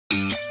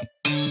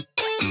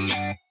Hi,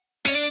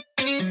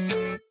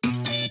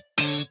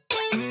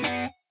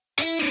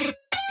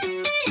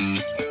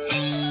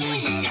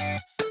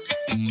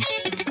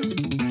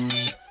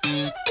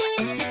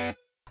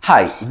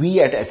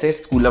 we at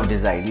ESEDS School of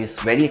Design is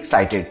very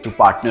excited to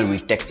partner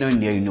with Techno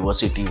India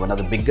University, one of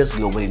the biggest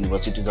global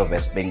universities of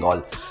West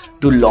Bengal,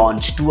 to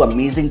launch two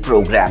amazing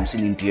programs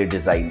in interior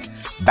design,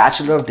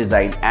 Bachelor of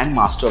Design and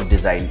Master of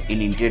Design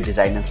in Interior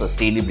Design and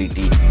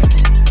Sustainability,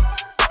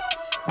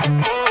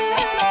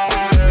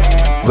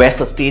 where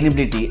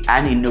sustainability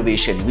and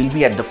innovation will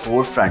be at the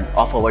forefront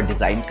of our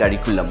design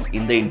curriculum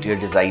in the interior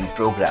design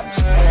programs.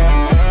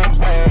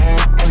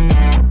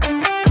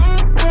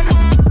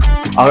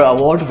 Our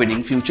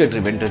award-winning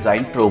future-driven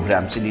design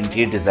programs in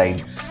interior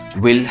design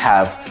will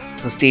have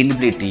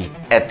sustainability,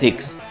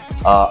 ethics,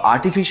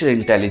 artificial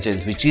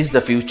intelligence, which is the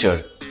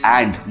future,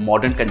 and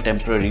modern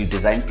contemporary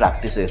design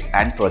practices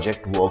and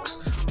project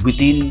works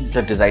within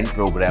the design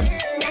program.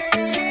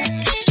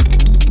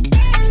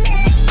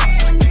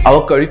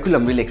 Our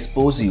curriculum will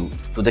expose you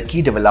to the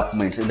key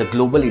developments in the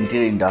global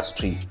interior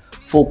industry,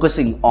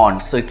 focusing on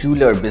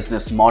circular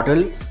business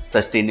model,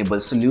 sustainable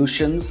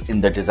solutions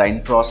in the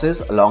design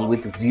process, along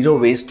with zero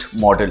waste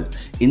model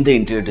in the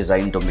interior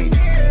design domain.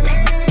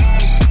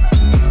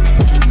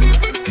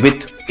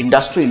 With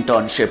industry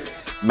internship,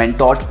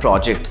 mentored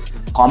projects,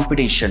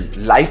 competition,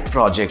 live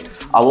project,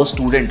 our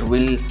student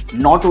will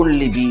not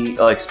only be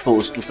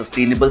exposed to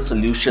sustainable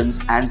solutions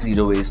and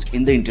zero waste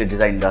in the interior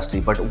design industry,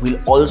 but will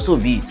also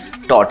be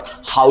taught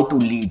how to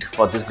lead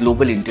for this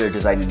global interior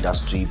design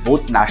industry,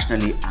 both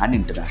nationally and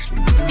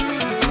internationally.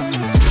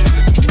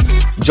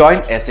 Join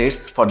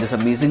ESEDS for this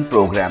amazing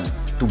program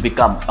to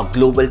become a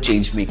global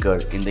change maker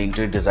in the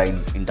interior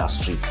design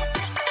industry.